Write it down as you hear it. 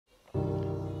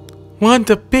Want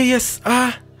to be yes,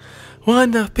 I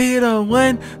want to be the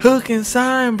one who can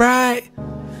shine bright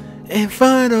in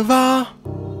front of all.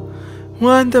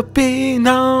 Want to be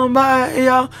known by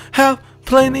y'all. Have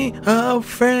plenty of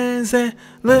friends and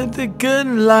live the good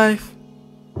life.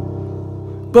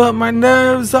 But my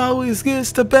nerves always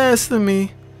gets the best of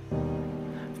me.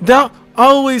 Doubt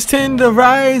always tend to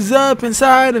rise up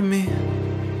inside of me.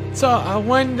 So I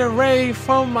wander away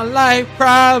from my life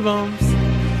problems.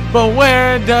 But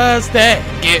where does that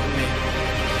get me?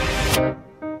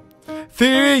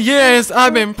 3 years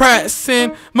I've been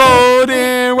practicing,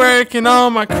 molding, working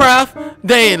on my craft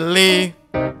daily.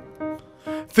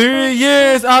 3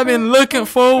 years I've been looking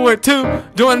forward to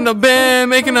joining the band,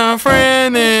 making a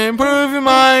friend, and improving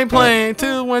my playing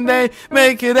to one day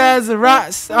make it as a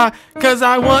rock star. Cause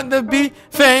I want to be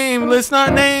famous,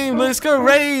 not nameless,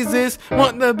 courageous.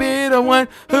 Want to be the one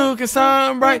who can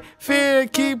shine bright. Fear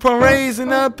keep on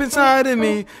raising up inside of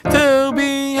me. To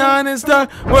be honest, the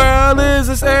world is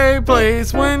a scary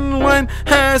place when one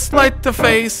has light to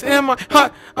face. In my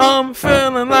heart I'm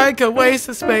feeling like a waste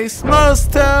of space.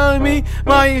 Must tell me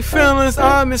my feelings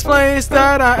are misplaced,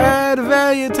 that I add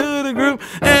value to the group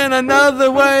in another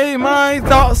way. My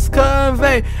thoughts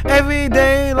convey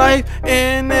everyday life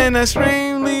in an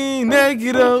extremely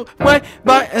negative way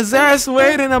by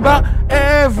exaggerating about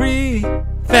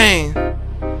everything.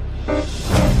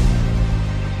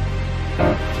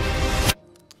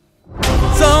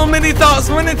 So many thoughts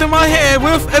running through my head.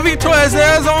 With every choice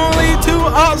there's only two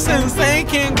options. They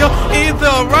can go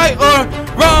either right or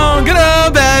wrong, good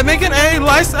or bad. Making a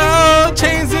lifestyle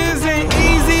change isn't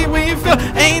easy when you feel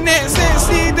ain't it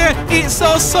sexy. Then it's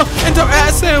so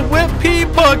interacting with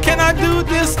people. Can I do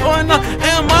this or not?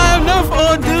 Am I enough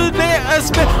or do they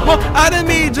expect more out of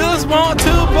me? Just want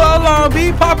to belong,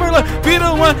 be popular, be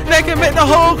the one that can make the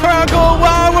whole crowd go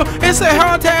viral. It's a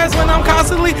hard task when I'm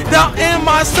constantly doubting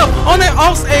myself. On that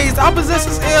off age, I possess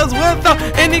skills without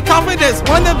any confidence.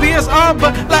 Wanna be as hard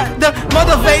but lack the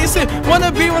motivation.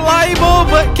 Wanna be reliable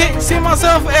but can't see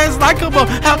myself as likable.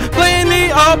 Have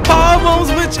plenty of problems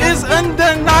which is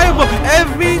undeniable.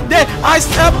 Every day I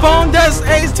step on that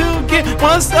stage to get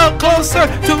one step closer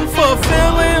to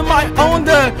fulfilling my own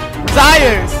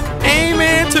desires.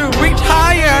 Aiming to reach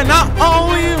higher, not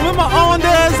only with my own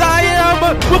desire,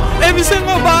 but with every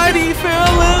single body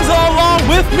feelings along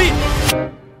with me.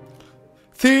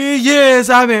 3 years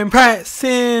I've been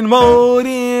practicing,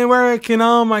 molding, working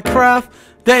on my craft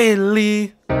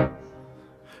daily.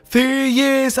 3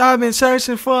 years I've been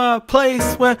searching for a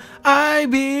place where I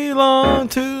belong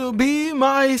to be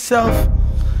myself.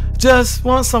 Just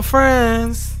want some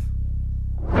friends.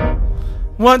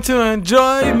 Want to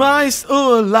enjoy my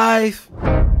school life.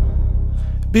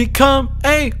 Become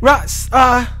a rock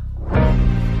star.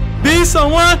 Be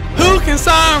someone who can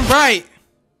shine bright.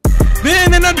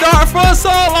 Been in the dark for so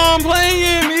long,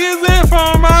 playing music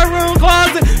from my room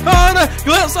closet. All the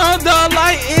glimpse of the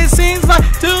light, it seems like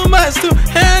too much to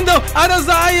handle. I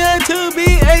desire to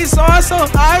be a star, so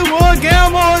I will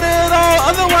gamble it all.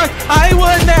 Otherwise, I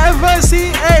would never see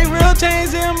a real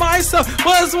change in myself.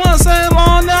 Was once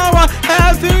alone, now I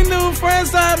have 3 new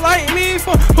friends that like me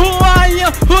for who I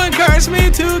am, who encourage me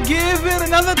to give it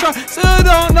another try. Still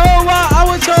don't know why I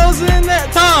was chosen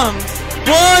at times.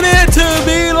 Wanted to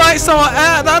be like someone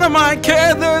act out of my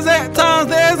characters at times.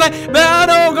 There's like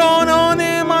battle going on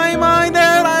in my mind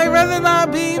that I'd rather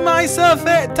not be myself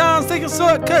at times. Taking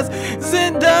shortcuts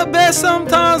isn't the best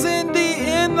sometimes. In the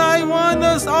end, I want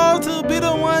us all to be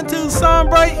the one to shine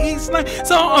bright each night.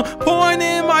 So I'm pouring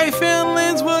in my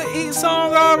feelings with each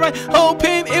song I write,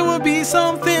 hoping it will be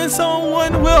something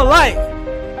someone will like.